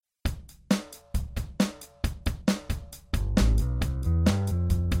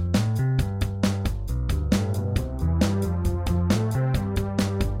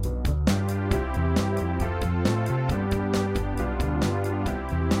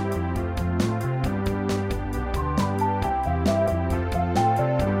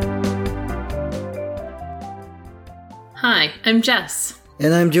Hi, I'm Jess.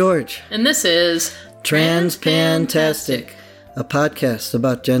 And I'm George. And this is Transpantastic, a podcast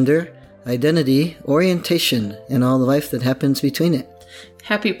about gender, identity, orientation, and all the life that happens between it.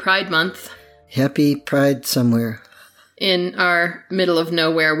 Happy Pride Month. Happy Pride somewhere. In our middle of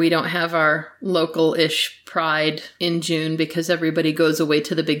nowhere, we don't have our local-ish Pride in June because everybody goes away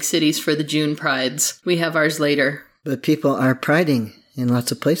to the big cities for the June Prides. We have ours later. But people are priding in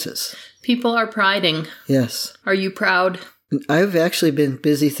lots of places. People are priding. Yes. Are you proud? I've actually been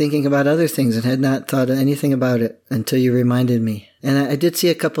busy thinking about other things and had not thought of anything about it until you reminded me. And I did see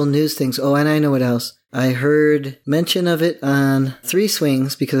a couple news things. Oh, and I know what else. I heard mention of it on Three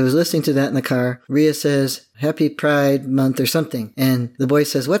Swings because I was listening to that in the car. Rhea says, Happy Pride Month or something. And the boy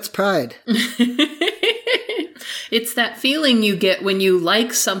says, what's pride? It's that feeling you get when you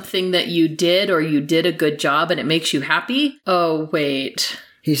like something that you did or you did a good job and it makes you happy. Oh, wait.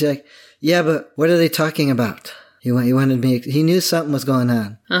 He's like, yeah, but what are they talking about? He wanted me. He knew something was going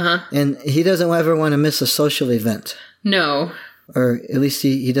on. Uh-huh. And he doesn't ever want to miss a social event. No. Or at least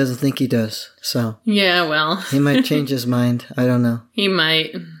he doesn't think he does. So. Yeah, well. He might change his mind. I don't know. He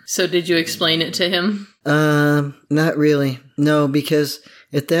might. So did you explain it to him? Not really. No, because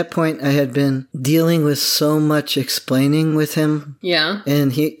at that point I had been dealing with so much explaining with him. Yeah.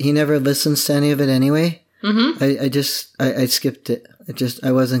 And he never listens to any of it anyway. Mm-hmm. I skipped it.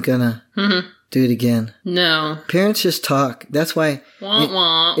 I wasn't gonna do it again. No. Parents just talk. That's why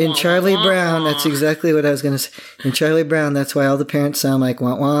in Charlie Brown, that's exactly what I was gonna say. In Charlie Brown, that's why all the parents sound like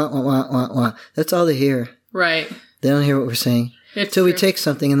wah, wah, wah, wah, wah, wah. That's all they hear. Right. They don't hear what we're saying. Until we take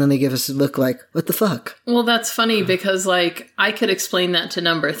something and then they give us a look like, what the fuck? Well, that's funny because, like, I could explain that to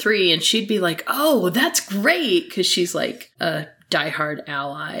number 3 and she'd be like, oh, that's great. Because she's like a diehard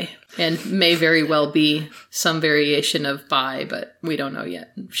ally and may very well be some variation of bi, but we don't know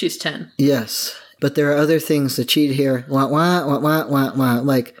yet. She's 10. Yes. But there are other things that she'd hear, wah, wah, wah, wah, wah, wah,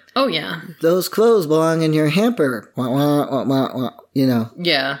 like, oh, yeah. Those clothes belong in your hamper. Wah, wah, wah, wah, wah. You know.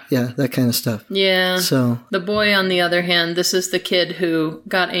 Yeah. Yeah, that kind of stuff. Yeah. So. The boy, on the other hand, this is the kid who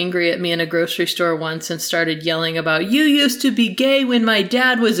got angry at me in a grocery store once and started yelling about, you used to be gay when my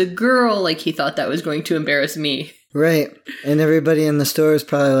dad was a girl. Like he thought that was going to embarrass me. Right. And everybody in the store is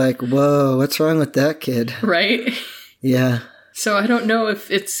probably like, whoa, what's wrong with that kid? Right? Yeah. So I don't know if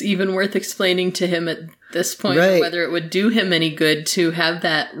it's even worth explaining to him at this point, right. Or whether it would do him any good to have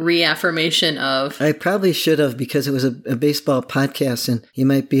that reaffirmation of... I probably should have because it was a baseball podcast and he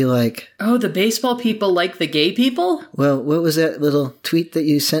might be like... Oh, the baseball people like the gay people? Well, what was that little tweet that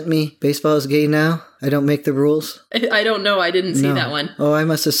you sent me? Baseball is gay now? I don't make the rules? I don't know. I didn't see that one. Oh, I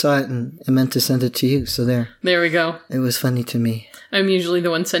must have saw it and I meant to send it to you. So there. There we go. It was funny to me. I'm usually the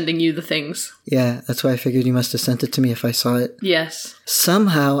one sending you the things. Yeah, that's why I figured you must have sent it to me if I saw it. Yes.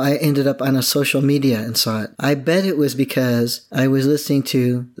 Somehow I ended up on a social media and saw it. I bet it was because I was listening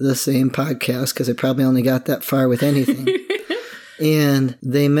to the same podcast because I probably only got that far with anything. And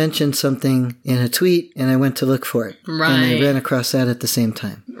they mentioned something in a tweet and I went to look for it. Right. And I ran across that at the same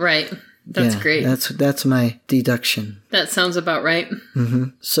time. Right. That's great. That's my deduction. That sounds about right. Mm-hmm.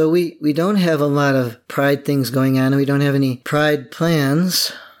 So we don't have a lot of pride things going on. We don't have any pride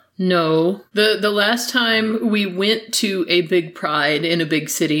plans. No. The last time we went to a big pride in a big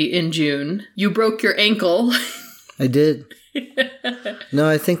city in June, you broke your ankle. I did. No,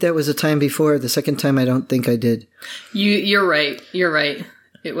 I think that was the time before. The second time I don't think I did. You're right. You're right.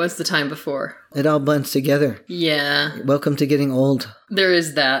 It was the time before. It all blends together. Yeah. Welcome to getting old. There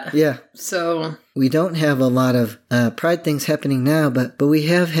is that. Yeah. So... We don't have a lot of pride things happening now, but we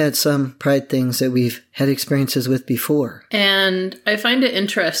have had some pride things that we've had experiences with before. And I find it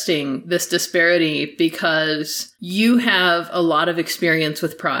interesting, this disparity, because you have a lot of experience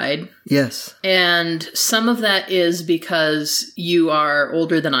with pride. Yes. And some of that is because you are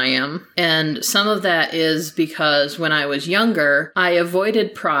older than I am. And some of that is because when I was younger, I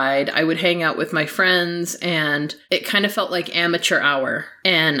avoided pride. I would hang out with my friends and it kind of felt like amateur hour.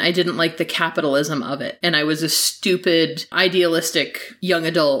 And I didn't like the capitalism of it. And I was a stupid, idealistic young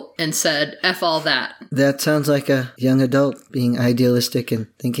adult and said, F all that. That sounds like a young adult being idealistic and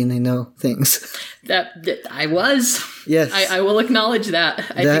thinking they know things. That I was. Yes. I will acknowledge that.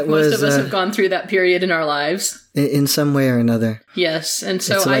 I think most of us have gone through that period in our lives. In some way or another. Yes. And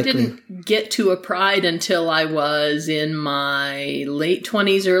so I didn't get to a pride until I was in my late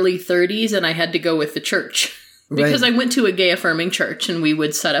 20s, early 30s, and I had to go with the church. Because I went to a gay affirming church and we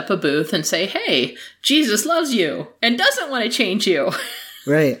would set up a booth and say, hey, Jesus loves you and doesn't want to change you.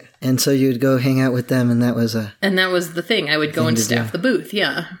 Right. And so you'd go hang out with them and that was the thing. I would go and staff the booth.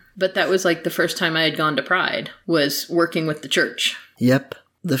 Yeah. But that was like the first time I had gone to Pride was working with the church. Yep.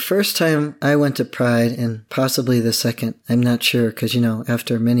 The first time I went to Pride, and possibly the second, I'm not sure, because,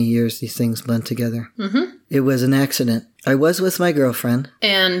 after many years, these things blend together. Mm-hmm. It was an accident. I was with my girlfriend.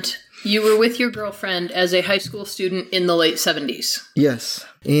 And you were with your girlfriend as a high school student in the late 70s. Yes.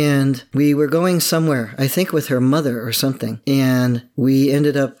 And we were going somewhere, I think with her mother or something. And we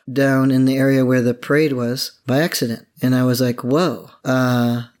ended up down in the area where the parade was by accident. And I was like, whoa,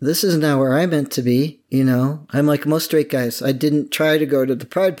 this is not where I meant to be. I'm like most straight guys. I didn't try to go to the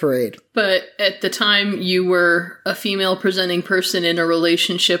Pride Parade. But at the time, you were a female presenting person in a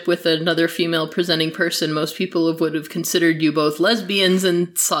relationship with another female presenting person. Most people would have considered you both lesbians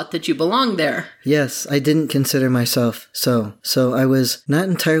and thought that you belonged there. Yes, I didn't consider myself so. So I was not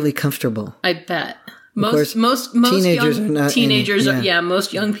entirely comfortable. I bet. Most Teenagers are not.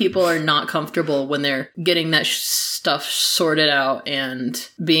 Most young people are not comfortable when they're getting that stuff sorted out and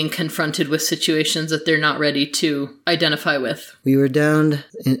being confronted with situations that they're not ready to identify with. We were down,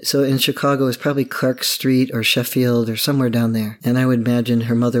 in Chicago, it was probably Clark Street or Sheffield or somewhere down there. And I would imagine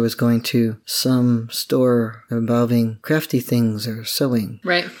her mother was going to some store involving crafty things or sewing.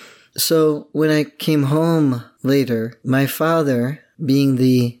 Right. So when I came home later, my father, being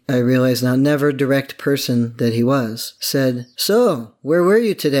the, I realize now, never direct person that he was, said, "So, where were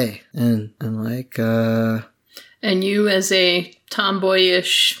you today?" And I'm like, And you as a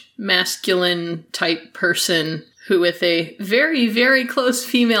tomboyish, masculine type person who with a very, very close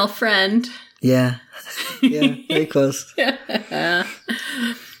female friend. Yeah. Yeah, very close.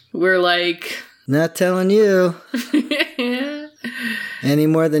 We're like... Not telling you. Any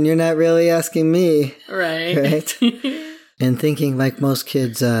more than you're not really asking me. Right. Right? And thinking like most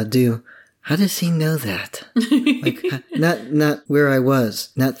kids do, how does he know that? Like, not where I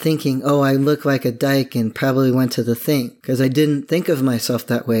was. Not thinking, oh, I look like a dyke and probably went to the thing. Because I didn't think of myself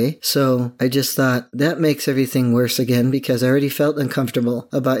that way. So I just thought, that makes everything worse again because I already felt uncomfortable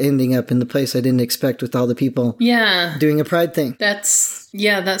about ending up in the place I didn't expect with all the people doing a pride thing. That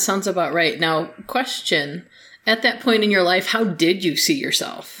sounds about right. Now, question. At that point in your life, how did you see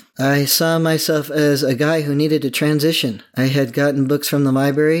yourself? I saw myself as a guy who needed to transition. I had gotten books from the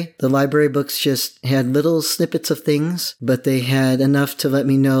library. The library books just had little snippets of things, but they had enough to let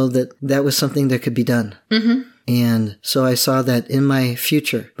me know that that was something that could be done. Mm-hmm. And so I saw that in my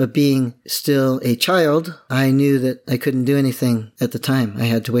future. But being still a child, I knew that I couldn't do anything at the time. I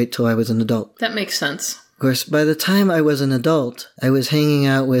had to wait till I was an adult. That makes sense. Of course, by the time I was an adult, I was hanging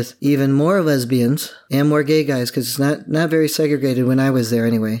out with even more lesbians and more gay guys because it's not very segregated when I was there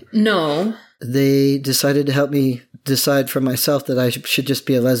anyway. No. They decided to help me decide for myself that I should just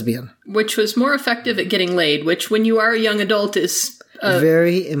be a lesbian. Which was more effective at getting laid, which when you are a young adult is...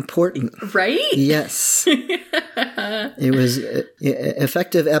 very important. Right? Yes. It was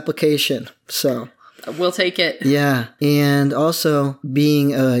effective application, so... We'll take it. Yeah. And also,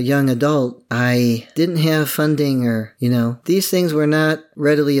 being a young adult, I didn't have funding or, these things were not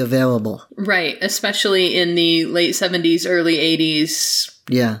readily available. Right. Especially in the late 70s, early 80s.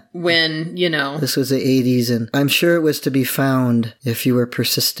 Yeah. When, This was the 80s, and I'm sure it was to be found if you were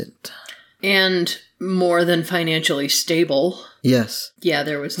persistent. And more than financially stable. Yes. Yeah,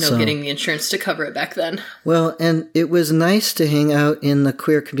 there was no getting the insurance to cover it back then. Well, and it was nice to hang out in the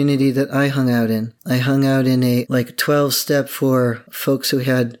queer community that I hung out in. I hung out in a 12-step for folks who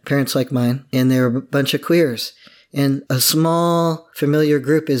had parents like mine, and there were a bunch of queers. And a small, familiar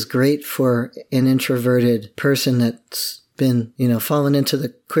group is great for an introverted person that's been, fallen into the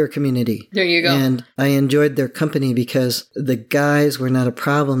queer community. There you go. And I enjoyed their company because the guys were not a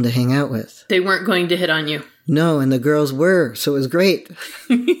problem to hang out with. They weren't going to hit on you. No, and the girls were, so it was great.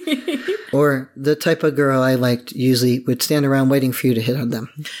 Or the type of girl I liked usually would stand around waiting for you to hit on them.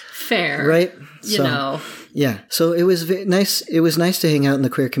 Fair. Right? Yeah. So it was nice. It was nice to hang out in the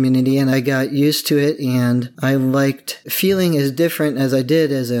queer community, and I got used to it, and I liked feeling as different as I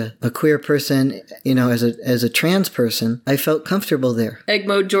did as a queer person, as a trans person. I felt comfortable there. Egg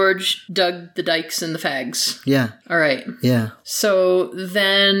Mode George dug the dykes and the fags. Yeah. All right. Yeah. So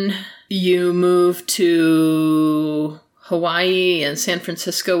then you moved to Hawaii and San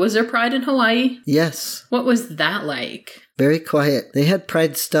Francisco. Was there Pride in Hawaii? Yes. What was that like? Very quiet. They had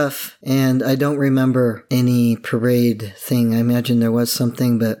pride stuff, and I don't remember any parade thing. I imagine there was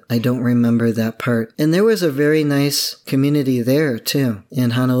something, but I don't remember that part. And there was a very nice community there, too.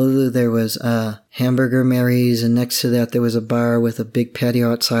 In Honolulu, there was Hamburger Mary's, and next to that, there was a bar with a big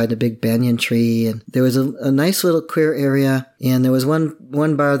patio outside, a big banyan tree, and there was a nice little queer area, and there was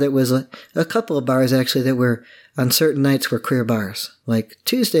one bar that was a couple of bars, actually, that were on certain nights were queer bars. Like,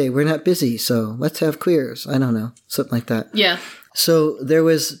 Tuesday, we're not busy, so let's have queers. I don't know. Something like that. Yeah. So there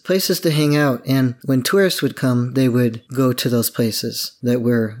was places to hang out, and when tourists would come, they would go to those places that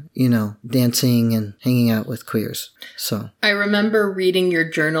were, dancing and hanging out with queers. So I remember reading your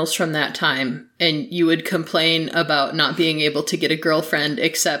journals from that time, and you would complain about not being able to get a girlfriend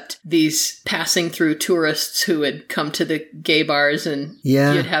except these passing through tourists who would come to the gay bars, and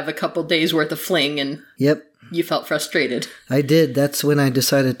you'd have a couple days worth of fling, and yep. You felt frustrated. I did. That's when I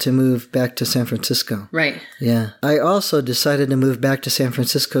decided to move back to San Francisco. Right. Yeah. I also decided to move back to San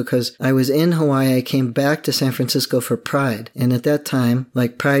Francisco because I was in Hawaii. I came back to San Francisco for Pride. And at that time,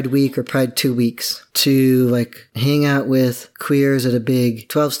 like Pride Week or Pride 2 weeks, to hang out with queers at a big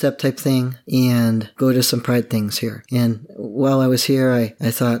 12-step type thing and go to some Pride things here. And while I was here,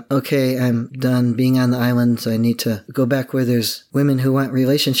 I thought, okay, I'm done being on the island, so I need to go back where there's women who want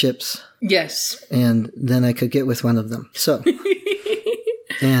relationships. Yes. And then I could get with one of them. So,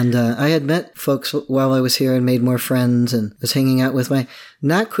 and I had met folks while I was here and made more friends and was hanging out with my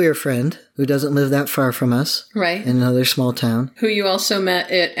not queer friend who doesn't live that far from us. Right. In another small town. Who you also met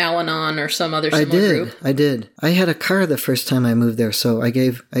at Al-Anon or some other similar group. I did. I had a car the first time I moved there, so I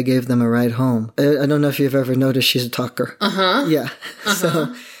gave them a ride home. I don't know if you've ever noticed she's a talker. Uh-huh. Yeah.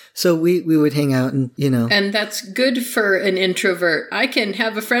 Uh-huh. So we would hang out and, And that's good for an introvert. I can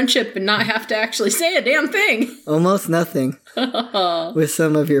have a friendship and not have to actually say a damn thing. Almost nothing with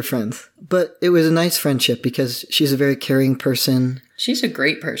some of your friends. But it was a nice friendship because she's a very caring person. She's a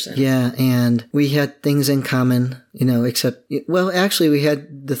great person. Yeah, and we had things in common, actually we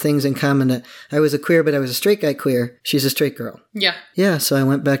had the things in common that I was a queer, but I was a straight guy queer. She's a straight girl. Yeah. Yeah, so I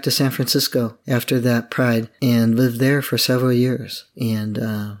went back to San Francisco after that Pride and lived there for several years. And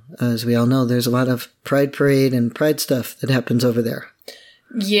as we all know, there's a lot of Pride Parade and Pride stuff that happens over there.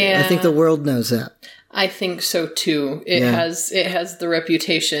 Yeah. I think the world knows that. I think so too. It has the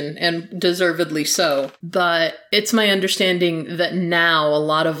reputation, and deservedly so. But it's my understanding that now a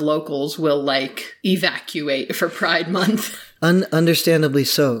lot of locals will evacuate for Pride Month. Understandably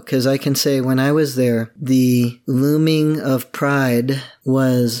so, because I can say when I was there, the looming of Pride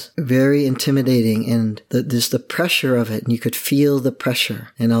was very intimidating, and just the pressure of it, and you could feel the pressure,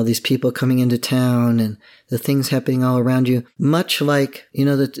 and all these people coming into town, and the things happening all around you. Much like,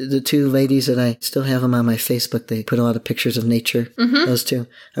 the two ladies that I still have them on my Facebook, they put a lot of pictures of nature, those two.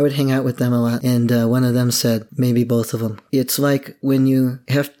 I would hang out with them a lot, and one of them said, maybe both of them, it's like when you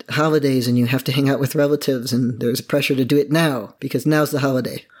have holidays and you have to hang out with relatives, and there's a pressure to do it now, because now's the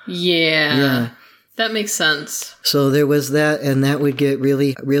holiday. Yeah. That makes sense. So there was that, and that would get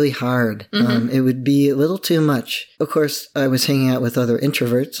really, really hard. It would be a little too much. Of course, I was hanging out with other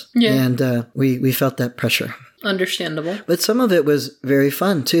introverts, and we felt that pressure. Understandable. But some of it was very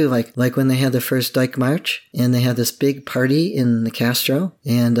fun, too, like when they had the first Dyke March, and they had this big party in the Castro,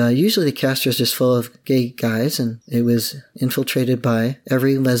 and usually the Castro is just full of gay guys, and it was infiltrated by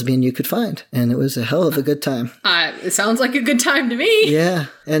every lesbian you could find, and it was a hell of a good time. It sounds like a good time to me. Yeah,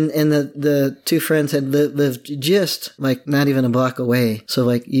 and the two friends had lived just, not even a block away, so,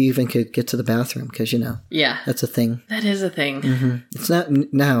 you even could get to the bathroom, because, Yeah. that's a thing. That is a thing. Mm-hmm. It's not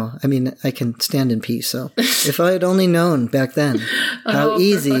now. I mean, I can stand in peace, so... If I had only known back then how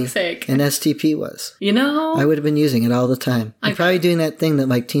easy an STP was, I would have been using it all the time. I'm probably doing that thing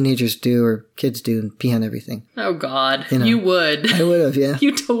that teenagers do or kids do and pee on everything. Oh, God. You would. I would have, yeah.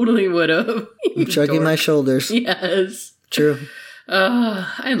 You totally would have. I'm shrugging my shoulders. Yes. True.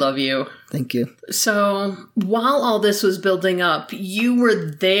 I love you. Thank you. So while all this was building up, you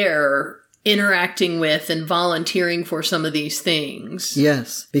were there interacting with and volunteering for some of these things.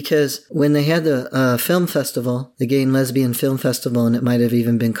 Yes, because when they had the film festival, the Gay and Lesbian Film Festival, and it might have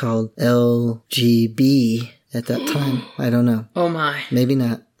even been called LGB at that time. I don't know. Oh my. Maybe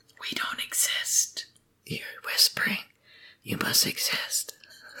not. We don't exist. You're whispering. You must exist.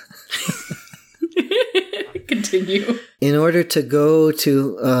 Continue. In order to go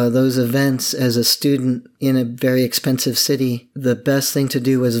to those events as a student in a very expensive city, the best thing to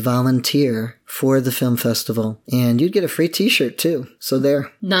do was volunteer for the film festival. And you'd get a free t-shirt too. So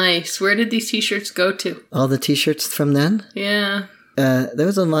there. Nice. Where did these t-shirts go to? All the t-shirts from then? Yeah. That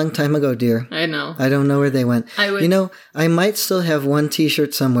was a long time ago, dear. I know. I don't know where they went. I might still have one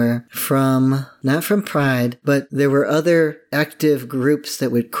t-shirt somewhere not from Pride, but there were other active groups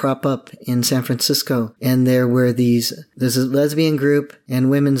that would crop up in San Francisco. And there's a lesbian group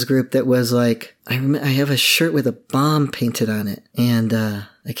and women's group that was I have a shirt with a bomb painted on it. And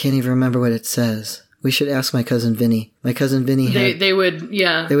I can't even remember what it says. We should ask my cousin Vinny. My cousin Vinny they would,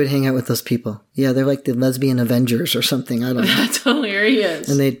 yeah. They would hang out with those people. Yeah, they're like the lesbian Avengers or something. I don't know. That's hilarious. There he is.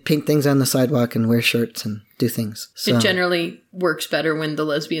 And they'd paint things on the sidewalk and wear shirts and do things. So, it generally works better when the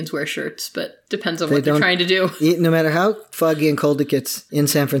lesbians wear shirts, but depends on what they're trying to do. No matter how foggy and cold it gets in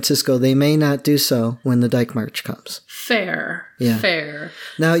San Francisco, they may not do so when the Dyke March comes. Fair. Yeah. Fair.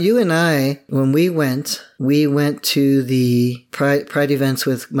 Now, you and I, when we went to the Pride events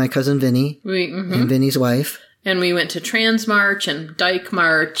with my cousin Vinny and Vinny's wife. And we went to Trans March and Dyke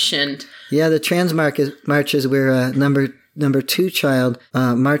March and... Yeah, the Trans March is where number 2 child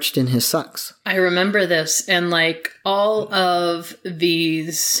marched in his socks. I remember this, and like all of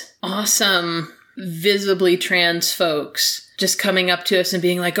these awesome, visibly trans folks just coming up to us and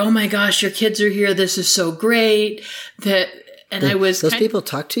being like, "Oh my gosh, your kids are here. This is so great." Those people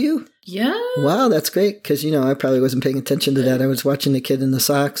talk to you? Yeah. Wow, that's great. Because, I probably wasn't paying attention to that. I was watching the kid in the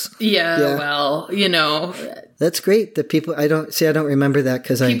socks. Yeah. Well, That's great that people, I don't remember that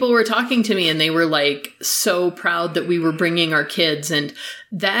because people were talking to me and they were like so proud that we were bringing our kids. And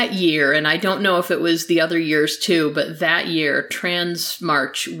that year, and I don't know if it was the other years too, but that year, Trans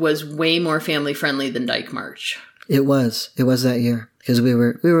March was way more family friendly than Dyke March. It was that year. Because we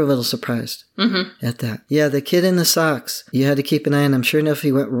were a little surprised at that. Yeah, the kid in the socks, you had to keep an eye on him. Sure enough,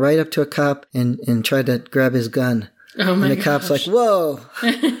 he went right up to a cop and tried to grab his gun. Oh my gosh. And the cop's like, "Whoa,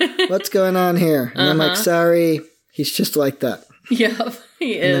 what's going on here?" And I'm like, "Sorry, he's just like that." Yeah,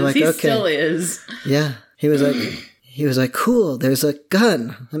 he is. Like, he still is. Yeah, he was like, "Cool, there's a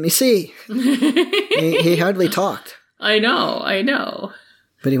gun. Let me see." he hardly talked. I know.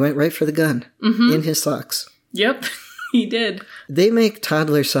 But he went right for the gun in his socks. Yep. He did. They make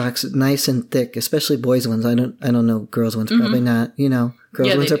toddler socks nice and thick, especially boys' ones. I don't know girls' ones. Probably not.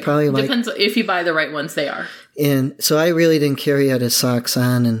 Girls' ones are probably like... Depends if you buy the right ones, they are. And so I really didn't care. He had his socks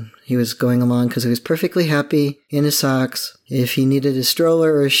on and he was going along because he was perfectly happy in his socks. If he needed his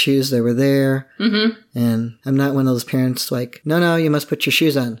stroller or his shoes, they were there. Mm-hmm. And I'm not one of those parents like, no, you must put your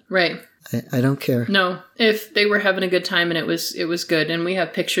shoes on. Right. I don't care. No, if they were having a good time and it was good, and we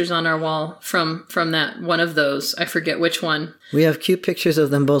have pictures on our wall from that one of those. I forget which one. We have cute pictures of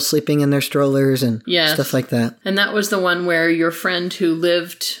them both sleeping in their strollers and stuff like that. And that was the one where your friend who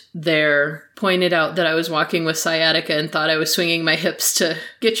lived there pointed out that I was walking with sciatica and thought I was swinging my hips to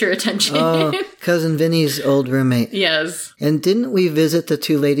get your attention. Oh, cousin Vinny's old roommate. Yes. And didn't we visit the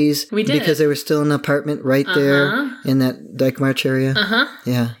 2 ladies? We did. Because they were still in an apartment right there in that Dyke March area.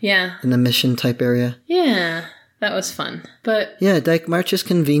 Yeah. Yeah. In the Mission type area. Yeah. That was fun. But yeah, Dyke March is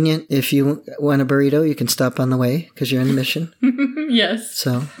convenient. If you want a burrito, you can stop on the way because you're in the Mission. Yes.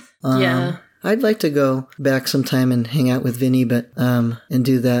 So, yeah. I'd like to go back sometime and hang out with Vinny, and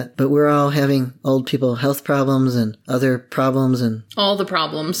do that. But we're all having old people health problems and other problems and all the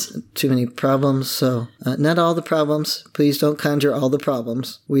problems. Too many problems. So not all the problems. Please don't conjure all the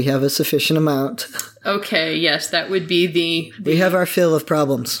problems. We have a sufficient amount. Okay. Yes, that would be we have our fill of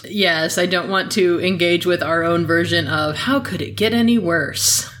problems. Yes, I don't want to engage with our own version of how could it get any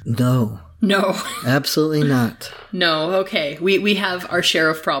worse. No. Absolutely not. No. Okay. We have our share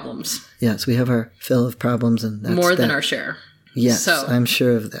of problems. Yes, we have our fill of problems, and that's more than our share. Yes, so, I'm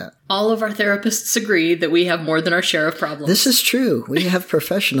sure of that. All of our therapists agree that we have more than our share of problems. This is true. We have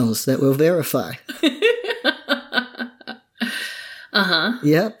professionals that will verify.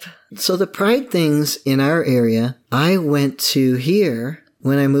 Yep. So the Pride things in our area, I went to here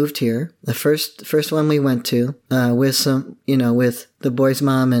when I moved here. The first one we went to with some, with the boy's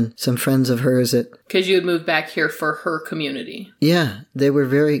mom and some friends of hers. Because you had moved back here for her community. Yeah, they were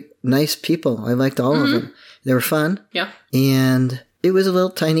very nice people. I liked all of them. They were fun. Yeah. And it was a little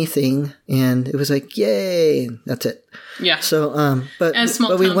tiny thing, and it was like, yay! That's it. Yeah. So, but as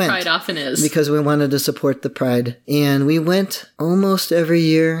small town Pride often is, because we wanted to support the Pride, and we went almost every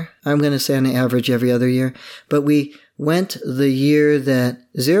year. I'm going to say on average every other year, but we went the year that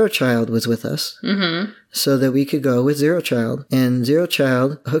Zero Child was with us, so that we could go with Zero Child, and Zero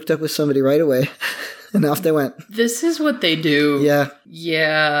Child hooked up with somebody right away. And off they went. This is what they do. Yeah.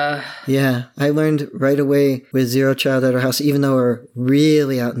 Yeah. Yeah. I learned right away with Zero Child at our house, even though we were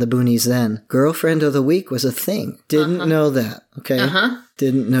really out in the boonies then. Girlfriend of the week was a thing. Didn't know that. Okay.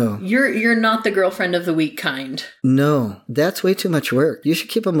 Didn't know. You're not the girlfriend of the week kind. No. That's way too much work. You should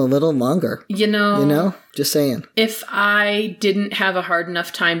keep them a little longer. You know? Just saying. If I didn't have a hard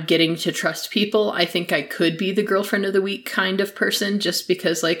enough time getting to trust people, I think I could be the girlfriend of the week kind of person, just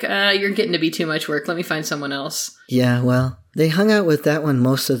because you're getting to be too much work. Let me find someone else. Yeah, well, they hung out with that one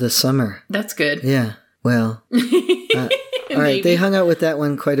most of the summer. That's good. Yeah. Well, all right. They hung out with that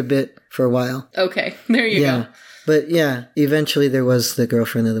one quite a bit for a while. Okay. There you go. But yeah, eventually there was the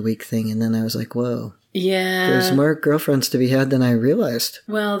girlfriend of the week thing. And then I was like, whoa. Yeah. There's more girlfriends to be had than I realized.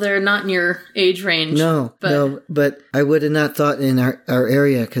 Well, they're not in your age range. No, but I would have not thought in our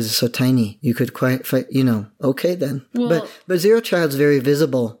area because it's so tiny. You could quite fight, okay then. Well, but Zero Child's very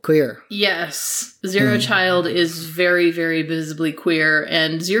visible queer. Yes. Zero Child is very, very visibly queer,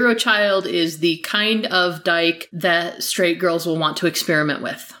 and Zero Child is the kind of dyke that straight girls will want to experiment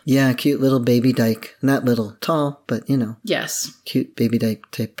with. Yeah, cute little baby dyke. Not little, tall, but Yes. cute baby dyke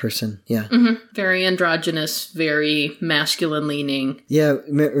type person. Yeah. Mm-hmm. Very androgynous, very masculine leaning. Yeah,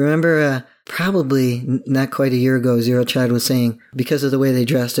 remember probably not quite a year ago, Zero Child was saying, because of the way they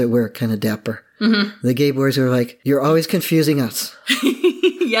dressed at work, kind of dapper. Mm-hmm. The gay boys were like, "You're always confusing us."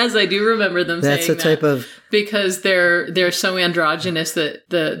 Yes, I do remember them That's saying the type of... Because they're so androgynous that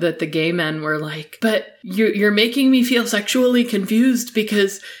the gay men were like, but you're making me feel sexually confused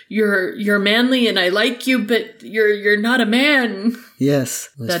because you're manly and I like you, but you're not a man. Yes.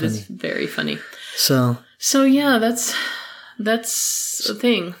 That is very funny. So yeah, that's a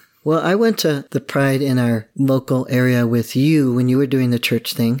thing. Well, I went to the Pride in our local area with you when you were doing the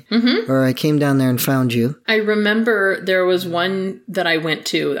church thing. Mm-hmm. Or I came down there and found you. I remember there was one that I went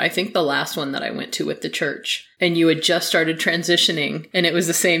to, I think the last one that I went to with the church. And you had just started transitioning. And it was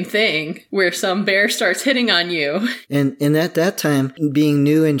the same thing, where some bear starts hitting on you. And at that time, being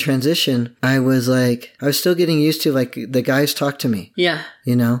new in transition, I was still getting used to, the guys talk to me. Yeah.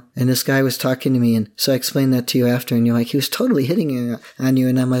 And this guy was talking to me. And so I explained that to you after. And you're like, he was totally hitting on you.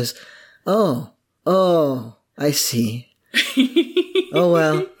 And I was, oh, I see. Oh,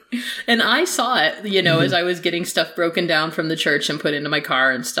 well. And I saw it, as I was getting stuff broken down from the church and put into my car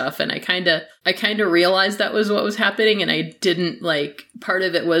and stuff. And I kind of realized that was what was happening. And I didn't part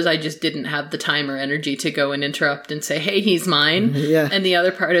of it was I just didn't have the time or energy to go and interrupt and say, hey, he's mine. Yeah. And the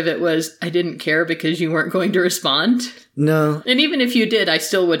other part of it was I didn't care because you weren't going to respond. No. And even if you did, I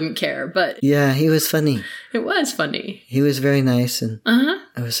still wouldn't care. But yeah, he was funny. It was funny. He was very nice. And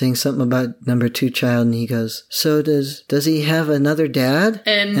I was saying something about number 2 child. And he goes, so does he have another dad?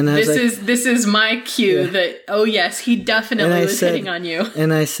 And this is my cue that, oh yes, he definitely was hitting on you.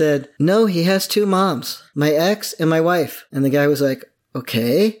 And I said, no, he has 2 moms, my ex and my wife. And the guy was like,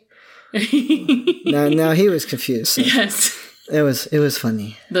 okay. now he was confused. So yes. It was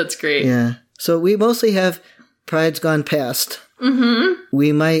funny. That's great. Yeah. So we mostly have Pride's gone past. Mm-hmm.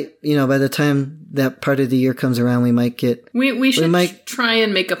 We might, by the time that part of the year comes around, we might get... We should try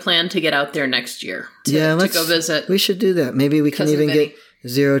and make a plan to get out there next year to go visit. We should do that. Maybe we can even get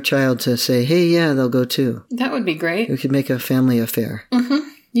Zero Child to say, hey, yeah, they'll go too. That would be great. We could make a family affair. Mm-hmm.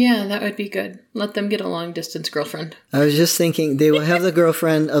 Yeah, that would be good. Let them get a long-distance girlfriend. I was just thinking they will have the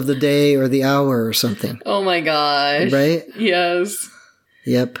girlfriend of the day or the hour or something. Oh my gosh. Right? Yes.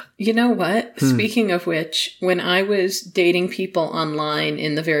 Yep. You know what? Speaking of which, when I was dating people online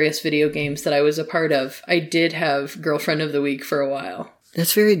in the various video games that I was a part of, I did have Girlfriend of the Week for a while.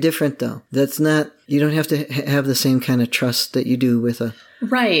 That's very different, though. That's not... You don't have to have the same kind of trust that you do with a...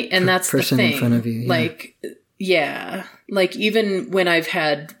 Right, and that's person the thing. In front of you. Yeah. Even when I've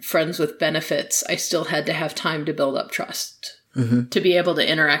had friends with benefits, I still had to have time to build up trust. Mm-hmm. To be able to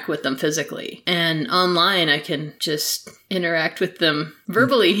interact with them physically. And online, I can just interact with them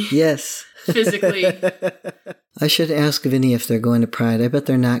verbally. Yes. Physically. I should ask Vinny if they're going to Pride. I bet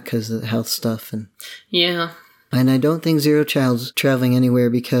they're not because of the health stuff. Yeah. And I don't think Zero Child's traveling anywhere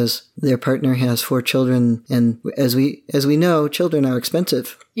because their partner has 4 children. And as we know, children are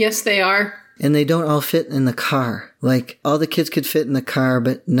expensive. Yes, they are. And they don't all fit in the car. All the kids could fit in the car,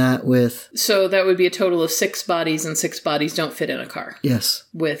 but not with... So that would be a total of 6 bodies, and 6 bodies don't fit in a car. Yes.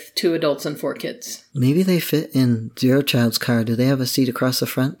 With 2 adults and 4 kids. Maybe they fit in Zero Child's car. Do they have a seat across the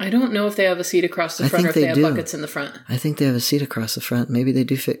front? I don't know if they have a seat across the front or if they have buckets in the front. I think they have a seat across the front. Maybe they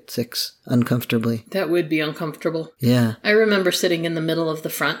do fit 6 uncomfortably. That would be uncomfortable. Yeah. I remember sitting in the middle of the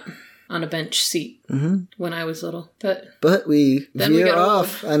front on a bench seat when I was little. But we veer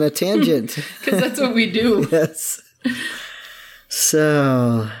off on a tangent. Because that's what we do. Yes.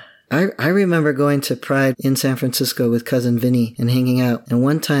 So, I remember going to Pride in San Francisco with cousin Vinny and hanging out. And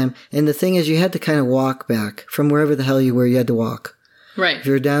one time, and the thing is you had to kind of walk back from wherever the hell you were, you had to walk. Right. If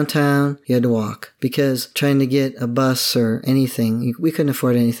you were downtown, you had to walk. Because trying to get a bus or anything, we couldn't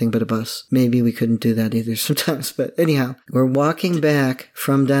afford anything but a bus. Maybe we couldn't do that either sometimes. But anyhow, we're walking back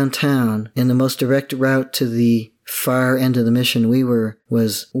from downtown, and the most direct route to the far end of the mission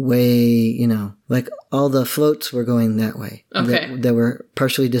was way, all the floats were going that way. Okay. That were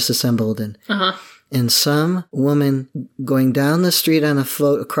partially disassembled. And some woman going down the street on a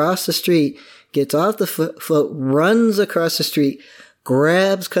float across the street gets off the float, runs across the street,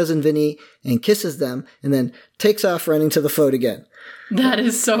 grabs cousin Vinny and kisses them, and then takes off running to the float again. That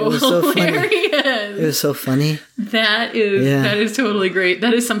is so was so funny. hilarious. It was so funny. That is totally great.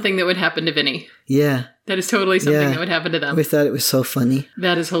 That is something that would happen to Vinny. Yeah. That is totally something that would happen to them. We thought it was so funny.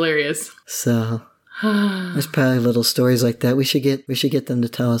 That is hilarious. So there's probably little stories like that. We should get them to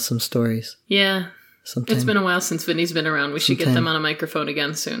tell us some stories. Yeah. Sometime. It's been a while since Vinny's been around. We should get them on a microphone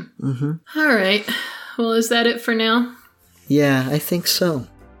again soon. Mm-hmm. All right. Well, is that it for now? Yeah, I think so.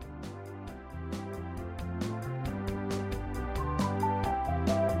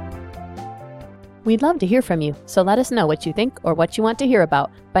 We'd love to hear from you, so let us know what you think or what you want to hear about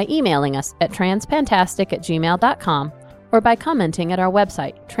by emailing us at transpantastic@gmail.com or by commenting at our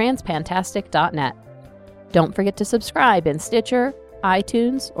website, transpantastic.net. Don't forget to subscribe in Stitcher,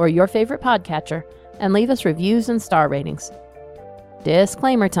 iTunes, or your favorite podcatcher, and leave us reviews and star ratings.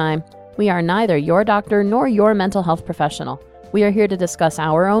 Disclaimer time. We are neither your doctor nor your mental health professional. We are here to discuss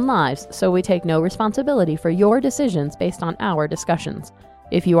our own lives, so we take no responsibility for your decisions based on our discussions.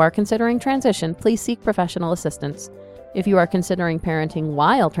 If you are considering transition, please seek professional assistance. If you are considering parenting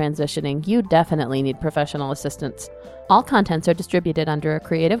while transitioning, you definitely need professional assistance. All contents are distributed under a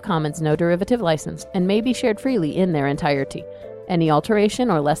Creative Commons no derivative license and may be shared freely in their entirety. Any alteration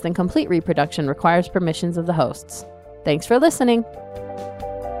or less than complete reproduction requires permissions of the hosts. Thanks for listening.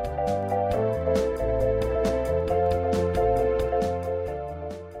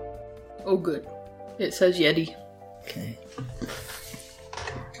 Oh, good. It says Yeti. Okay.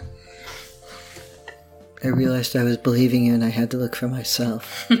 I realized I was believing you and I had to look for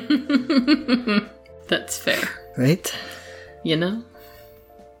myself. That's fair. Right? You know?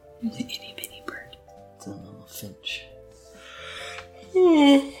 It's an itty bitty bird. It's a little finch.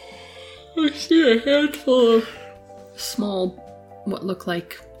 Oh, I see a handful of small, what look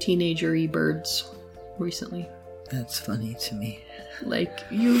like teenager-y birds recently. That's funny to me. Like,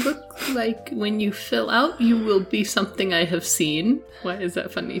 you look like when you fill out, you will be something I have seen. Why is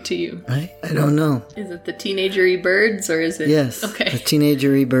that funny to you? I don't know. Is it the teenager-y birds, or is it... Yes. Okay. The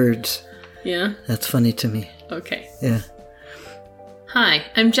teenager-y birds. Yeah? That's funny to me. Okay. Yeah. Hi,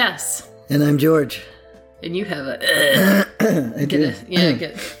 I'm Jess. And I'm George. And you have a... I do.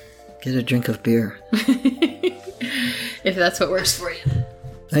 Get a drink of beer. If that's what works for you.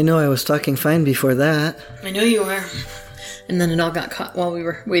 I know I was talking fine before that. I know you were. And then it all got caught while we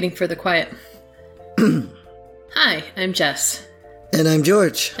were waiting for the quiet. Hi, I'm Jess. And I'm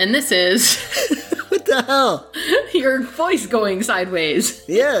George. And this is... What the hell? Your voice going sideways.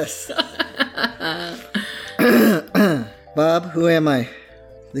 Yes. Bob, who am I?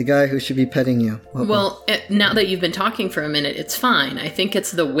 The guy who should be petting you. Now that you've been talking for a minute, it's fine. I think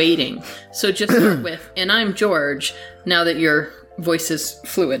it's the waiting. So just start with, and I'm George, now that your voice is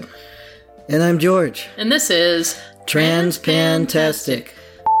fluid. And I'm George. And this is... Transpantastic.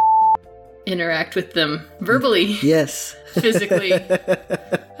 Interact with them verbally. Yes. Physically.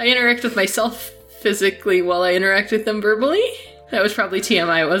 I interact with myself physically while I interact with them verbally. That was probably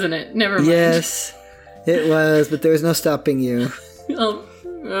TMI, wasn't it? Never mind. Yes, it was, but there was no stopping you.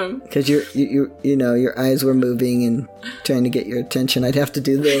 Because your eyes were moving and trying to get your attention. I'd have to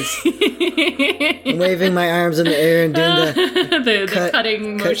do this. I'm waving my arms in the air and doing the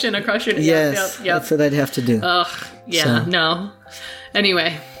cutting motion across your... Yes, yep. That's what I'd have to do. Ugh, yeah, So. No.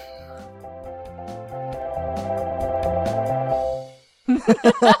 Anyway.